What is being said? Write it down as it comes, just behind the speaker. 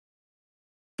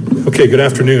Okay, good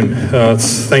afternoon.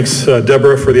 Thanks,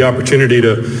 Deborah, for the opportunity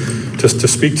to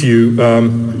speak to you.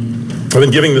 I've been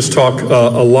giving this talk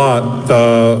a lot,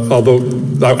 although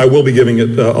I will be giving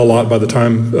it a lot by the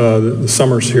time the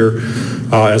summer's here,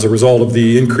 as a result of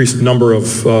the increased number of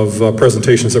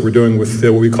presentations that we're doing with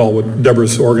what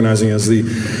Deborah's organizing as the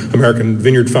American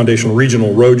Vineyard Foundation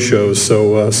Regional Roadshows.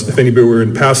 So if anybody were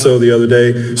in Paso the other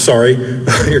day, sorry,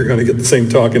 you're going to get the same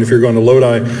talk. And if you're going to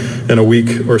Lodi in a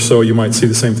week or so, you might see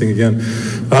the same thing again.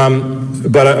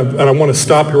 But I want to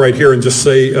stop right here and just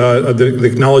say the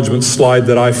acknowledgement slide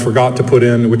that I forgot to put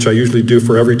in, which I usually do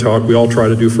for every talk, we all try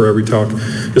to do for every talk,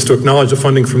 is to acknowledge the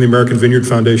funding from the American Vineyard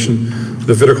Foundation,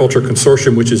 the Viticulture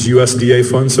Consortium, which is USDA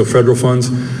funds, so federal funds,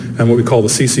 and what we call the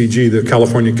CCG, the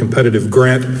California Competitive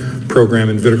Grant Program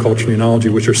in Viticulture and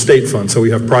Enology, which are state funds. So we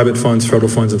have private funds, federal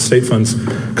funds, and state funds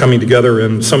coming together,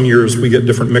 and some years we get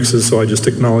different mixes, so I just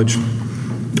acknowledge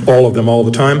all of them all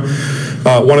the time.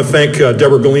 I want to thank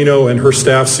Deborah Galino and her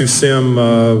staff, Sue Sim,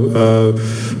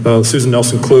 Susan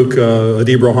Nelson-Kluk,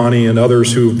 Adib Rohani, and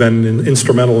others who've been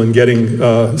instrumental in getting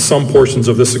some portions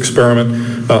of this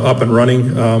experiment up and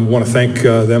running. I want to thank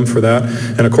them for that.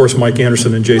 And of course, Mike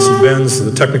Anderson and Jason Benz,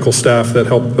 the technical staff that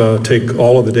help take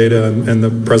all of the data and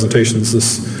the presentations, the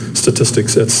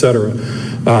statistics, et cetera.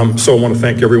 So I want to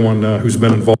thank everyone who's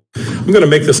been involved. I'm going to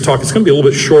make this talk, it's going to be a little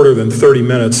bit shorter than 30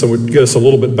 minutes, so it would get us a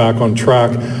little bit back on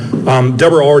track.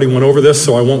 Deborah already went over this,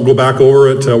 so I won't go back over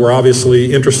it. We're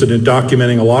obviously interested in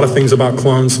documenting a lot of things about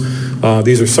clones.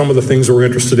 These are some of the things that we're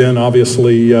interested in.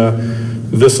 Obviously,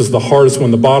 this is the hardest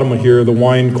one, the bottom one here, the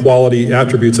wine quality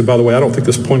attributes. And by the way, I don't think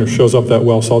this pointer shows up that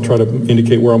well, so I'll try to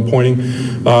indicate where I'm pointing.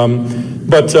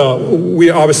 But we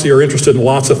obviously are interested in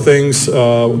lots of things.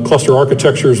 Cluster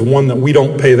architecture is one that we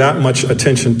don't pay that much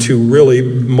attention to, really.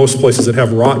 Most places that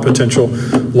have rot potential,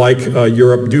 like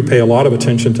Europe, do pay a lot of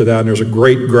attention to that. And there's a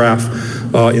great graph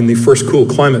in the first Cool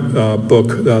Climate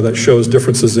book that shows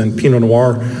differences in Pinot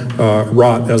Noir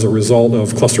rot as a result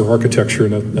of cluster architecture.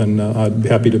 And I'd be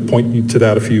happy to point you to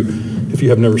that if you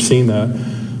have never seen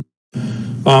that.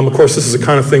 Of course, this is the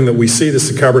kind of thing that we see. This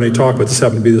is a Cabernet talk, but this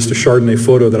happened to be just a Chardonnay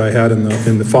photo that I had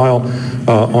in the file.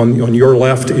 On your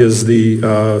left is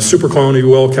the super clone, if you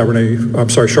will,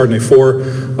 Chardonnay 4.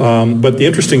 But the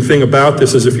interesting thing about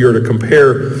this is if you were to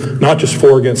compare not just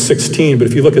 4 against 16, but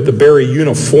if you look at the berry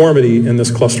uniformity in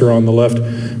this cluster on the left,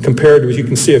 compared to, you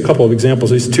can see a couple of examples,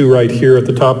 these two right here at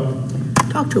the top.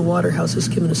 Dr. Waterhouse has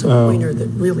given us a pointer that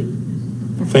really...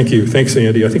 Thank you. Thanks,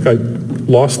 Andy. I think I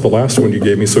lost the last one you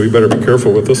gave me, so you better be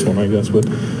careful with this one, I guess. But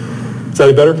is that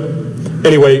any better?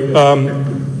 Anyway,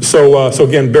 so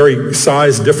again, berry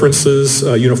size differences,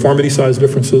 uniformity size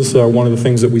differences are one of the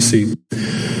things that we see.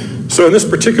 So in this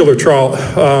particular trial,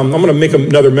 I'm going to make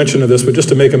another mention of this, but just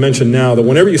to make a mention now, that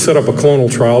whenever you set up a clonal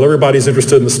trial, everybody's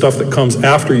interested in the stuff that comes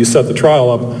after you set the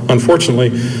trial up,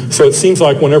 unfortunately. So it seems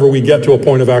like whenever we get to a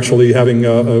point of actually having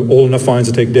old enough vines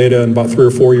to take data and about 3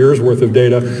 or 4 years worth of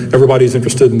data, everybody's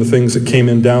interested in the things that came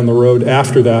in down the road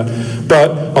after that.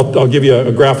 But I'll give you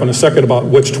a graph in a second about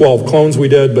which 12 clones we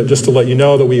did, but just to let you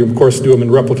know that we, of course, do them in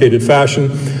replicated fashion.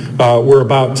 We're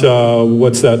about, so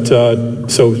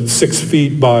 6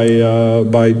 feet by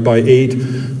 8.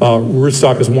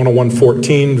 Rootstock is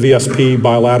 10114, VSP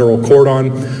bilateral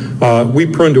cordon. We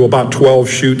pruned to about 12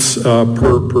 shoots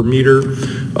per meter,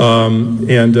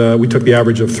 and we took the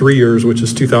average of 3 years, which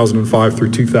is 2005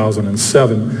 through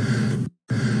 2007.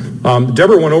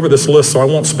 Deborah went over this list, so I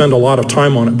won't spend a lot of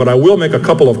time on it, but I will make a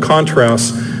couple of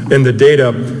contrasts in the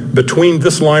data between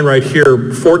this line right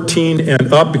here, 14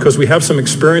 and up, because we have some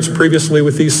experience previously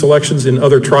with these selections in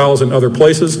other trials in other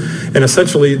places. And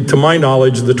essentially, to my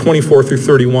knowledge, the 24 through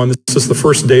 31, this is the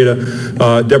first data.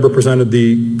 Deborah presented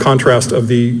the contrast of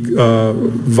the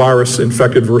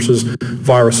virus-infected versus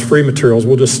virus-free materials.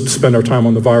 We'll just spend our time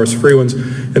on the virus-free ones,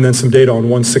 and then some data on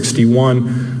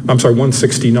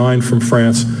 169 from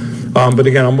France. But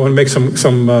again, I'm going to make some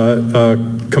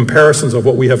comparisons of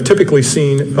what we have typically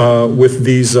seen with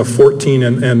these 14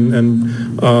 and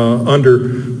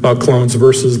under clones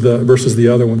versus the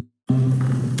other one.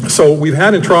 So we've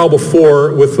had in trial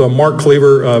before with Mark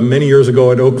Cleaver many years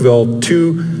ago at Oakville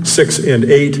 2, 6, and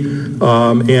 8,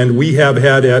 and we have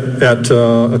had at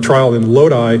a trial in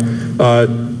Lodi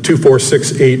 2, 4,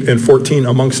 6, 8, and 14,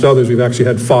 amongst others. We've actually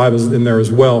had 5 in there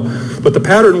as well. But the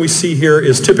pattern we see here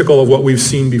is typical of what we've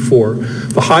seen before.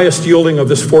 The highest yielding of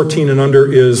this 14 and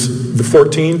under is the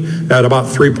 14 at about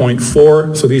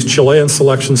 3.4. So these Chilean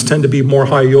selections tend to be more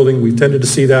high yielding. We've tended to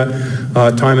see that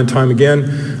time and time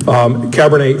again.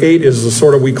 Cabernet 8 is the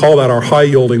sort of, we call that our high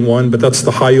yielding one, but that's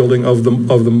the high yielding of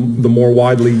the more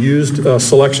widely used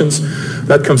selections.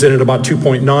 That comes in at about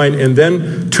 2.9, and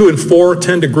then 2 and 4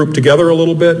 tend to group together a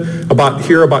little bit. About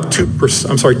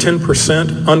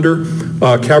 10% under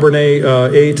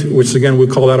Cabernet 8, which again we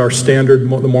call that our standard,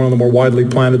 the more widely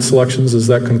planted selections is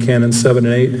that Concanon 7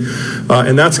 and 8,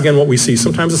 and that's again what we see.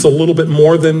 Sometimes it's a little bit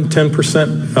more than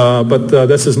 10%, but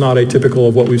this is not atypical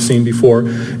of what we've seen before.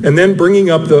 And then bringing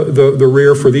up the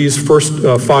rear for these first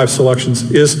 5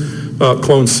 selections is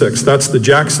Clone 6. That's the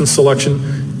Jackson selection.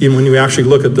 Even when you actually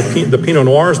look at the Pinot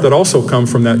Noirs that also come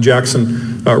from that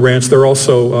Jackson ranch, they're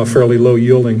also fairly low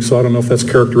yielding. So I don't know if that's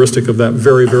characteristic of that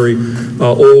very, very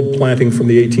old planting from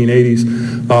the 1880s.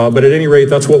 But at any rate,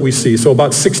 that's what we see. So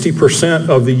about 60%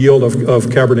 of the yield of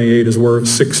Cabernet 8 is where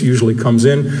 6 usually comes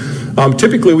in.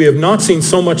 Typically, we have not seen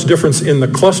so much difference in the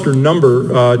cluster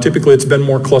number. Typically, it's been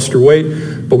more cluster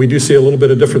weight, but we do see a little bit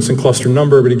of difference in cluster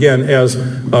number. But again, as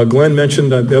Glenn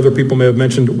mentioned, the other people may have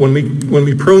mentioned, when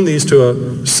we prune these to a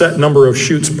set number of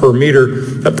shoots per meter,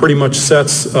 that pretty much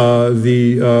sets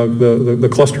the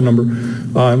cluster number.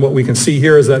 And what we can see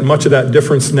here is that much of that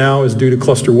difference now is due to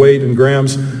cluster weight in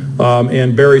grams,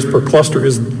 and berries per cluster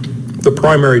is the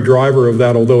primary driver of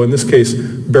that, although in this case,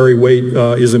 berry weight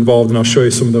is involved, and I'll show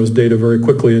you some of those data very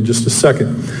quickly in just a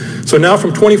second. So now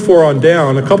from 24 on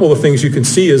down, a couple of things you can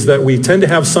see is that we tend to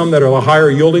have some that are the higher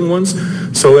yielding ones.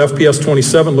 So FPS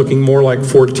 27 looking more like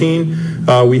 14.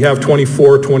 We have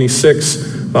 24,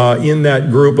 26 in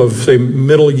that group of, say,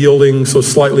 middle yielding, so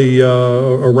slightly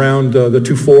around the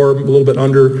 2.4, a little bit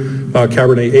under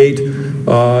Cabernet 8.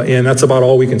 And that's about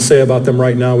all we can say about them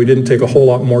right now. We didn't take a whole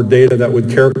lot more data that would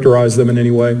characterize them in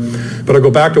any way. But I'll go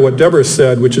back to what Deborah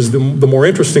said, which is the more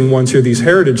interesting ones here, these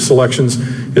heritage selections,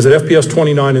 is at FPS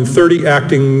 29 and 30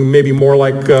 acting maybe more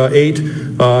like 8,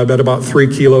 at about 3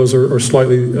 kilos or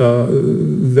slightly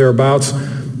thereabouts.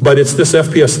 But it's this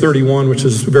FPS 31, which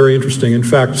is very interesting. In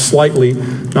fact, slightly,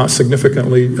 not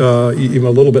significantly, even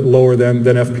a little bit lower than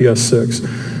FPS 6.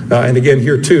 And again,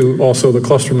 here too, also the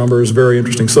cluster number is very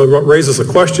interesting. So it raises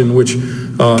a question which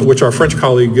our French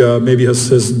colleague maybe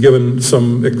has given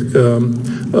some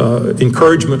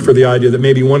encouragement for the idea that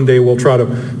maybe one day we'll try to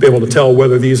be able to tell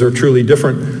whether these are truly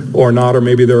different or not, or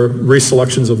maybe they're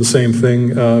reselections of the same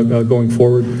thing going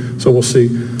forward. So we'll see.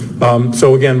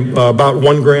 So again, about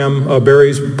 1 gram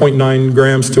berries, 0.9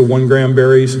 grams to 1 gram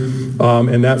berries.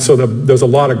 And that, so there's a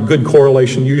lot of good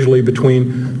correlation usually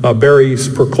between berries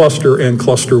per cluster and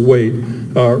cluster weight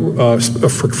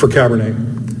for Cabernet.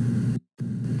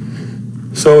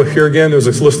 So here again, there's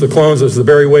a list of the clones. There's the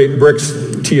berry weight, Brix,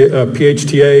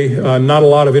 PHTA. Not a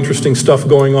lot of interesting stuff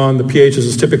going on. The pH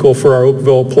is typical for our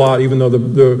Oakville plot, even though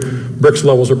the Brix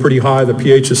levels are pretty high. The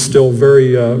pH is still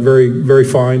very, very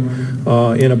fine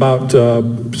in about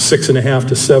 6.5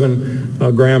 to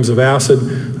 7 grams of acid.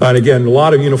 And again, a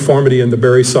lot of uniformity in the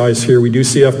berry size here. We do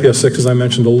see FPS 6, as I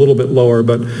mentioned, a little bit lower,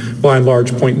 but by and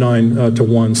large 0.9 to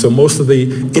 1. So most of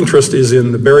the interest is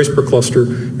in the berries per cluster,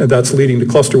 and that's leading to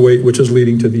cluster weight, which is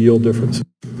leading to the yield difference.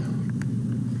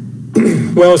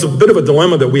 Well, it's a bit of a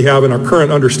dilemma that we have in our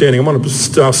current understanding. I want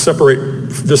to separate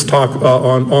this talk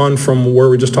on from where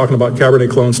we're just talking about Cabernet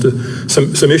clones to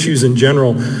some issues in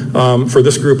general. For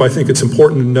this group, I think it's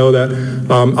important to know that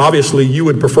obviously you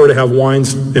would prefer to have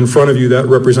wines in front of you that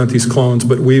represent these clones,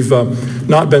 but we've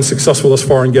not been successful thus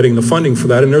far in getting the funding for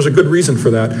that, and there's a good reason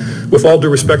for that. With all due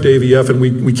respect to AVF, and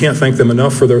we can't thank them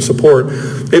enough for their support,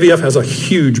 AVF has a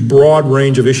huge, broad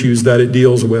range of issues that it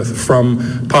deals with,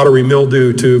 from powdery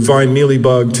mildew to vine mealybug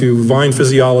to vine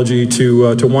physiology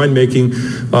to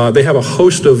winemaking. They have a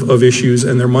host of issues,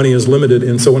 and their money is limited.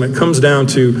 And so when it comes down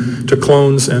to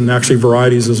clones and actually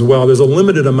varieties as well, there's a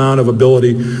limited amount of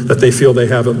ability that they feel they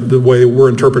have, the way we're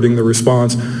interpreting the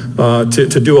response,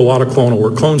 to do a lot of clonal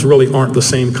work. Clones really aren't the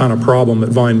same kind of problem that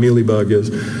vine mealybug is,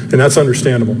 and that's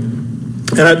understandable.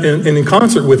 And in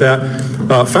concert with that,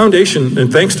 Foundation, and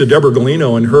thanks to Deborah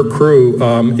Galino and her crew,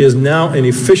 is now an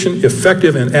efficient,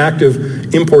 effective, and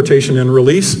active importation and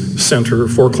release center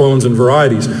for clones and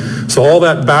varieties. So all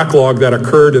that backlog that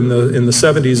occurred in the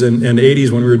 70s and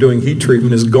 80s when we were doing heat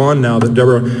treatment is gone now that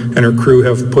Deborah and her crew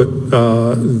have put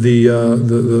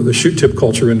the shoot tip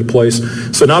culture into place.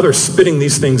 So now they're spitting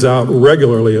these things out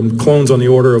regularly, and clones on the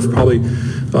order of probably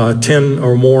 10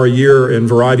 or more a year, and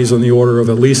varieties on the order of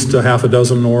at least a half a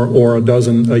dozen or a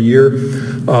dozen a year.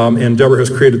 And Deborah has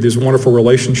created these wonderful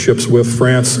relationships with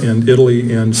France and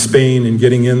Italy and Spain in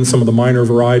getting in some of the minor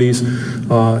varieties.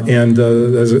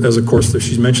 As of course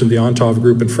she's mentioned, the ENTAV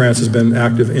group in France has been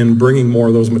active in bringing more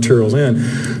of those materials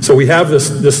in. So we have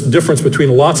this difference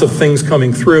between lots of things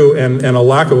coming through and a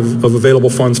lack of available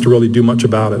funds to really do much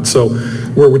about it. So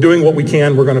we're doing what we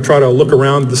can. We're going to try to look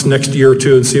around this next year or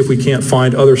two and see if we can't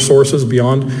find other sources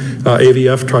beyond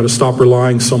AVF, try to stop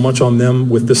relying so much on them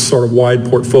with this sort of wide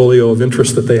portfolio of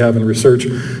interest that they have in research,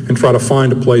 and try to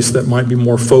find a place that might be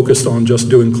more focused on just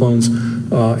doing clones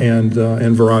and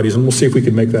varieties, and we'll see if we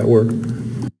can make that work.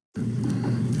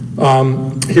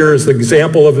 Here is the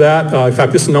example of that. In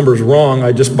fact, this number is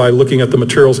wrong. Just by looking at the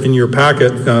materials in your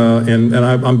packet, and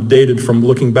I'm dated from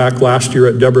looking back last year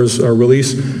at Deborah's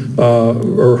release,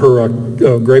 or her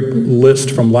grape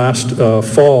list from last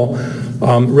fall.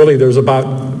 Really, there's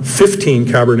about 15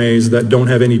 Cabernets that don't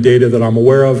have any data that I'm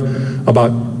aware of,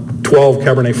 about 12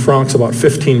 Cabernet Francs, about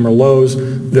 15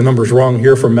 Merlots. The number's wrong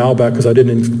here for Malbec because I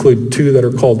didn't include 2 that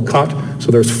are called Cote.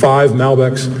 So there's 5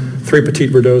 Malbecs, 3 Petit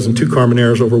Verdot's, and 2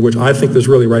 Carmeneres, over which I think there's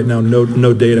really right now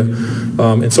no data.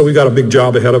 And so we've got a big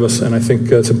job ahead of us, and I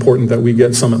think it's important that we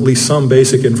get at least some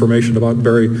basic information about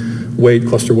berry weight,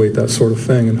 cluster weight, that sort of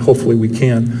thing, and hopefully we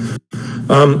can.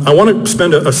 I want to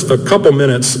spend a couple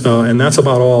minutes, and that's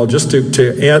about all, just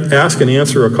to ask and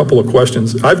answer a couple of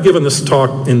questions. I've given this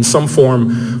talk in some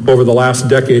form over the last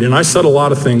decade, and I said a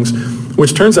lot of things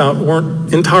which turns out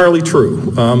weren't entirely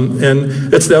true.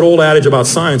 And it's that old adage about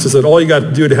science, is that all you got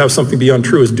to do to have something be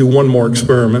untrue is do one more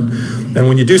experiment. And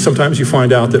when you do, sometimes you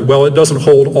find out that, well, it doesn't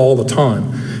hold all the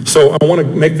time. So I want to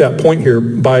make that point here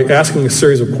by asking a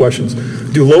series of questions.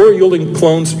 Do lower yielding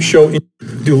clones show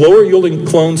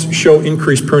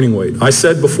increased pruning weight? I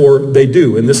said before they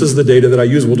do, and this is the data that I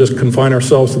use. We'll just confine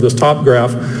ourselves to this top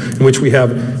graph in which we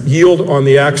have yield on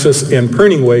the axis and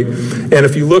pruning weight. And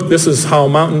if you look, this is Howell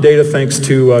Mountain data, thanks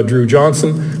to Drew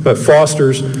Johnson, but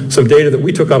Foster's, some data that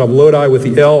we took out of Lodi with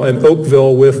the L and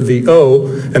Oakville with the O,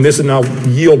 and this is now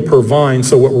yield per vine.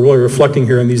 So what we're really reflecting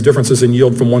here in these differences in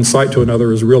yield from one site to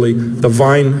another is really the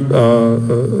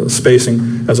vine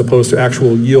spacing as opposed to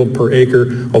actual yield per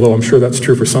acre, although I'm sure that's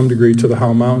true for some degree to the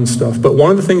Howell Mountain stuff. But one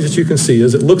of the things that you can see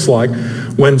is it looks like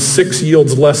when 6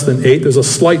 yields less than 8, there's a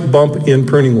slight bump in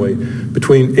pruning weight.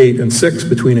 Between 8 and 6,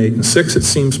 between 8 and 6, it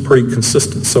seems pretty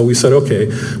consistent. So we said, okay,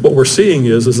 what we're seeing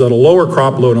is that a lower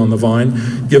crop load on the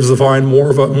vine gives the vine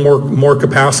more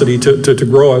capacity to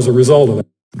grow as a result of that.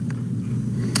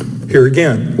 Here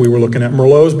again, we were looking at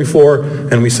Merlots before,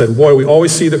 and we said, boy, we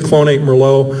always see that clonate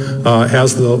Merlot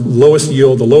has the lowest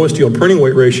yield pruning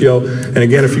weight ratio. And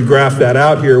again, if you graph that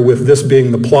out here with this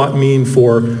being the plot mean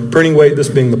for pruning weight, this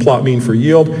being the plot mean for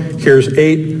yield, here's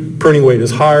 8. Pruning weight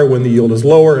is higher when the yield is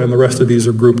lower, and the rest of these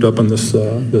are grouped up in this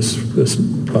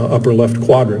upper left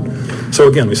quadrant. So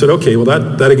again, we said, okay, well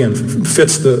that again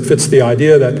fits the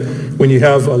idea that when you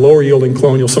have a lower yielding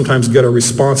clone, you'll sometimes get a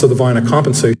response of the vine, a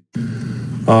compensation.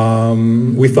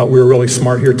 We thought we were really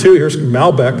smart here too. Here's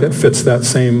Malbec that fits that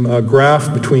same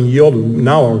graph between yield,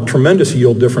 now a tremendous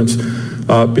yield difference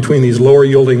between these lower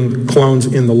yielding clones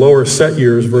in the lower set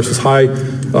years versus high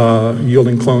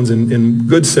yielding clones in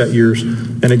good set years.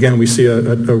 And again, we see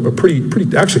a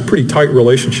pretty tight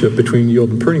relationship between yield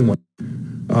and pruning weight.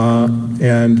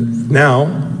 And now,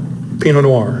 Pinot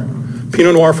Noir.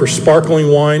 Pinot Noir for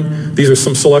sparkling wine. These are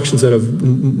some selections that have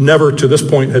never, to this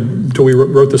point, until we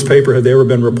wrote this paper, had they ever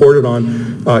been reported on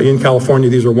in California.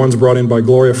 These are ones brought in by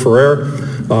Gloria Ferrer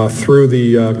through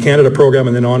the Canada program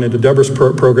and then on into Deborah's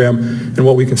program. And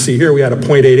what we can see here, we had a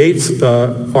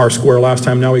 0.88 R-square last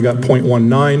time. Now we got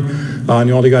 0.19.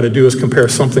 And all you got to do is compare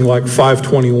something like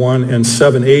 521 and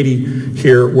 780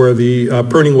 here, where the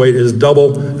pruning weight is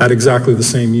double at exactly the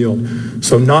same yield.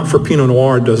 So not for Pinot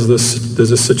Noir does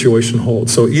this situation hold.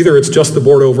 So either it's just the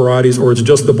Bordeaux varieties or it's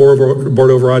just the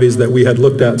Bordeaux varieties that we had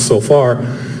looked at so far.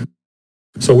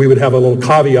 So we would have a little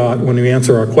caveat when we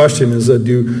answer our question is that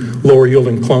do lower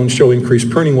yielding clones show increased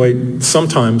pruning weight?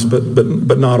 Sometimes,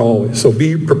 but not always. So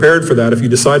be prepared for that. If you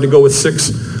decide to go with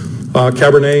 6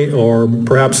 Cabernet or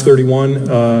perhaps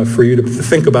 31 for you to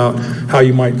think about how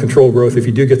you might control growth if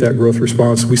you do get that growth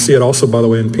response. We see it also, by the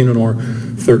way, in Pinot Noir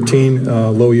 13,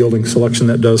 low yielding selection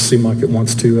that does seem like it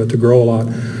wants to grow a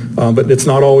lot, but it's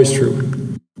not always true.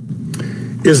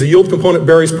 Is the yield component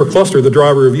berries per cluster the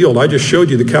driver of yield? I just showed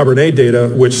you the Cabernet data,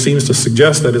 which seems to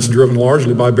suggest that it's driven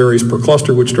largely by berries per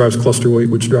cluster, which drives cluster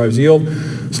weight, which drives yield.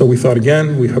 So we thought,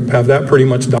 again, we have that pretty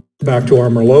much back to our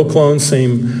Merlot clones,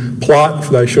 same plot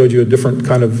that I showed you, a different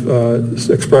kind of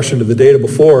expression to the data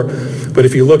before. But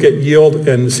if you look at yield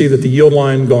and see that the yield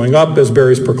line going up as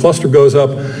berries per cluster goes up,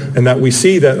 and that we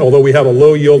see that although we have a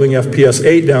low yielding FPS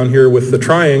 8 down here with the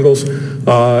triangles,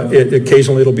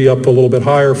 occasionally it'll be up a little bit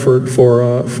higher for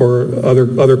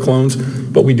other clones,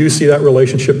 but we do see that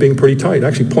relationship being pretty tight.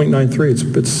 Actually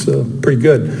 0.93, it's pretty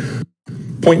good.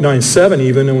 0.97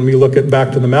 even, and when we look at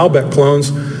back to the Malbec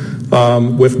clones,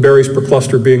 with berries per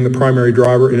cluster being the primary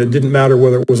driver, and it didn't matter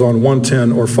whether it was on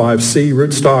 110 or 5C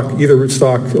rootstock, either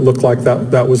rootstock, it looked like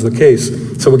that was the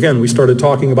case. So again, we started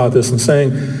talking about this and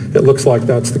saying it looks like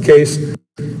that's the case.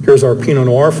 Here's our Pinot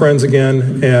Noir friends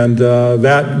again, and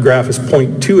that graph is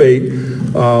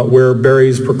 0.28, where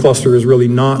berries per cluster is really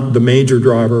not the major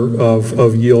driver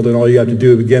of yield, and all you have to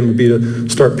do again would be to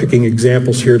start picking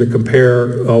examples here to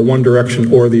compare one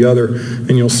direction or the other,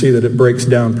 and you'll see that it breaks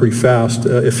down pretty fast.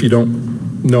 If you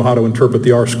don't know how to interpret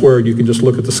the R squared, you can just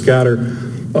look at the scatter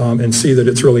and see that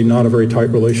it's really not a very tight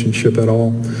relationship at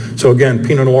all. So again,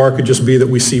 Pinot Noir could just be that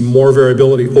we see more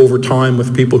variability over time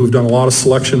with people who've done a lot of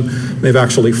selection. They've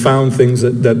actually found things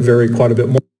that vary quite a bit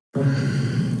more.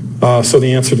 So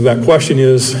the answer to that question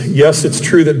is, yes, it's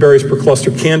true that berries per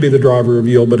cluster can be the driver of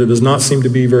yield, but it does not seem to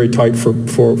be very tight for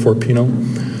Pinot.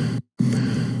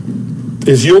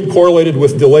 Is yield correlated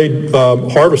with delayed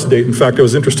harvest date? In fact, I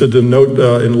was interested to note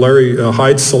in Larry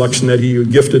Hyde's selection that he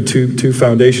gifted to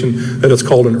Foundation that it's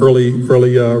called an early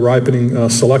ripening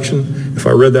selection, if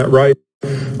I read that right.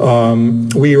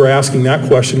 We were asking that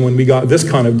question when we got this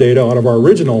kind of data out of our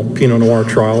original Pinot Noir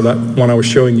trial. That one I was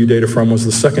showing you data from was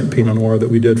the second Pinot Noir that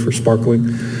we did for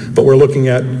sparkling. But we're looking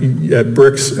at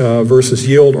bricks versus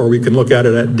yield, or we can look at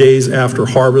it at days after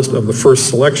harvest of the first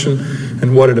selection.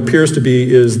 And what it appears to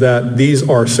be is that these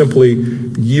are simply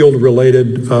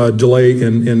yield-related delay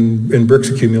in bricks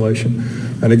accumulation.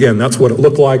 And again, that's what it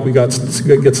looked like. We get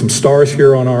some stars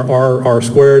here on our R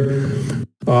squared.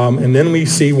 And then we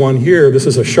see one here. This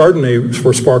is a Chardonnay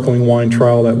for sparkling wine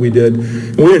trial that we did.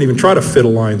 And we didn't even try to fit a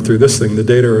line through this thing. The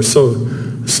data are so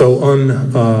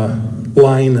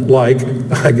line-like,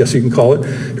 I guess you can call it.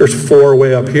 There's 4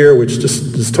 way up here, which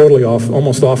just is totally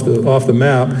almost off the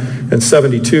map, and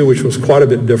 72, which was quite a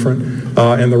bit different.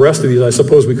 And the rest of these, I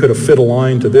suppose we could have fit a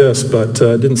line to this, but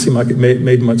it didn't seem like it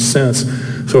made much sense.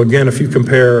 So again, if you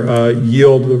compare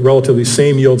yield, relatively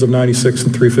same yields of 96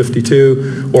 and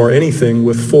 352, or anything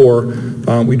with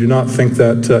 4, we do not think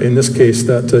that in this case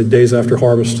that days after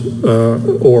harvest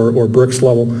or bricks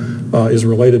level is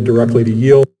related directly to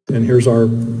yield. And here's our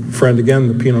friend again,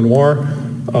 the Pinot Noir.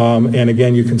 And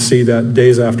again, you can see that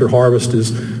days after harvest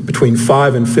is between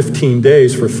 5 and 15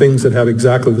 days for things that have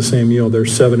exactly the same yield.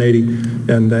 There's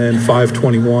 780 and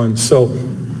 521. So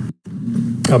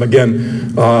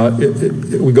again,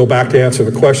 we go back to answer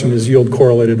the question, is yield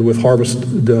correlated with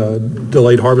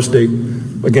delayed harvest date?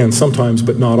 Again, sometimes,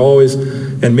 but not always.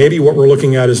 And maybe what we're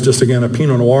looking at is just, again, a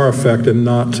Pinot Noir effect and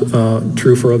not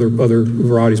true for other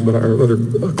varieties, but other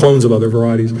clones of other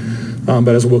varieties. But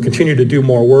as we'll continue to do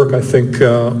more work, I think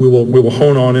we will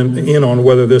hone in on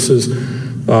whether this is,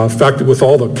 in fact, with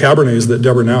all the Cabernets that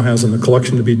Deborah now has in the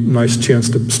collection, to be a nice chance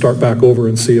to start back over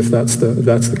and see if that's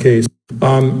the case.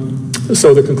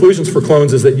 So the conclusions for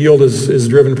clones is that yield is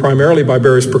driven primarily by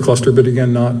berries per cluster, but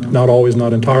again, not always,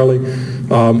 not entirely.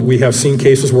 We have seen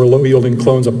cases where low-yielding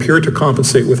clones appear to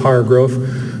compensate with higher growth,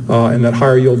 and that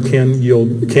higher yield can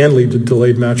lead to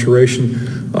delayed maturation.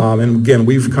 And again,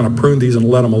 we've kind of pruned these and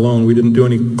let them alone. We didn't do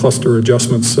any cluster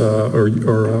adjustments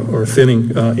or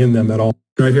thinning in them at all.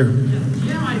 Right here.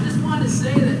 Yeah, I just wanted to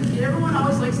say that everyone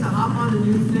always likes to hop on a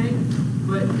new thing,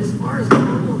 but as far as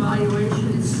global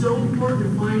evaluation, it's so important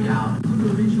to find out who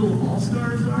the regional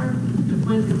all-stars are to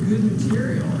find the good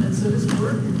material. And so this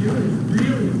work you're doing is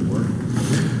really important.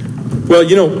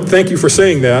 Well, thank you for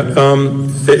saying that.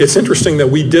 It's interesting that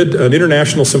we did an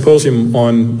international symposium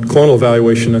on clonal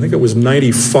evaluation. I think it was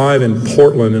 95 in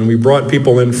Portland, and we brought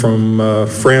people in from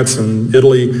France and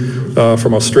Italy,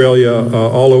 from Australia,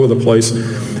 all over the place.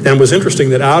 And it was interesting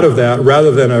that out of that,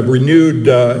 rather than a renewed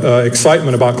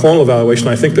excitement about clonal evaluation,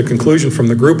 I think the conclusion from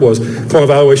the group was clonal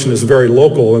evaluation is very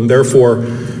local, and therefore,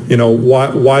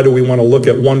 why do we want to look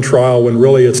at one trial when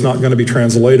really it's not going to be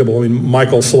translatable? I mean,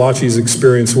 Michael Salacci's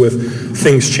experience with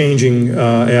things changing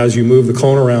as you move the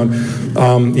clone around,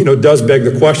 does beg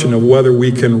the question of whether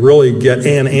we can really get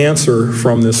an answer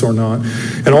from this or not.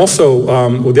 And also,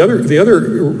 the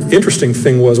other interesting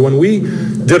thing was when we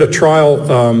did a trial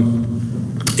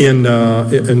in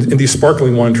these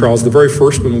sparkling wine trials, the very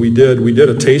first one we did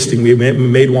a tasting. We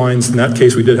made wines. In that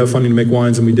case, we did have funding to make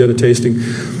wines, and we did a tasting.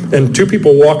 And two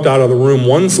people walked out of the room,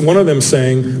 one of them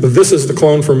saying, this is the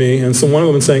clone for me, and one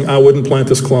of them saying, I wouldn't plant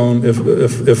this clone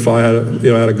if I had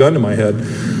a gun to my head.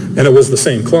 And it was the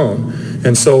same clone.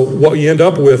 And so what you end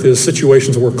up with is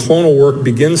situations where clonal work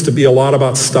begins to be a lot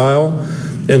about style.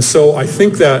 And so I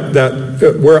think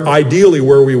that where ideally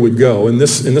where we would go, and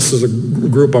this is a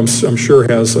group I'm sure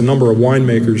has a number of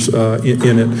winemakers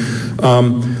in it.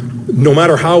 No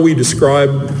matter how we describe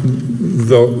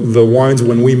the wines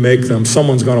when we make them,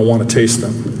 someone's going to want to taste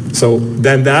them. So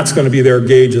then that's going to be their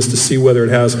gauge as to see whether it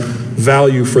has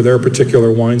value for their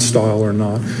particular wine style or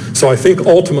not. So I think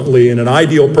ultimately in an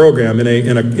ideal program, in a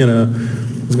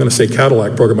I was going to say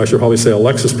Cadillac program, I should probably say a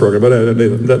Lexus program, but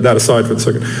that aside for a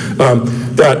second.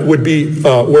 That would be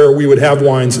where we would have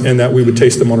wines and that we would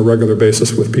taste them on a regular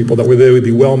basis with people. That they would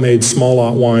be well-made, small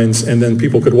lot wines, and then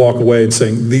people could walk away and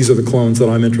saying, these are the clones that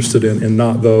I'm interested in and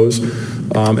not those.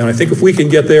 And I think if we can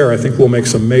get there, I think we'll make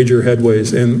some major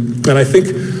headways. And I think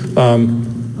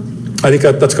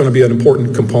that's going to be an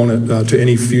important component to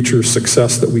any future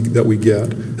success that we get,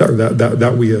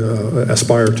 that we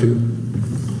aspire to.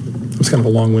 It's kind of a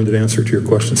long-winded answer to your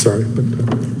question, sorry, but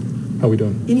how are we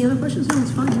doing? Any other questions? No,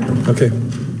 it's fine. Okay.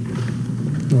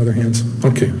 No other hands?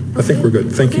 Okay, I think we're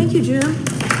good. Thank you. Thank you, Jim.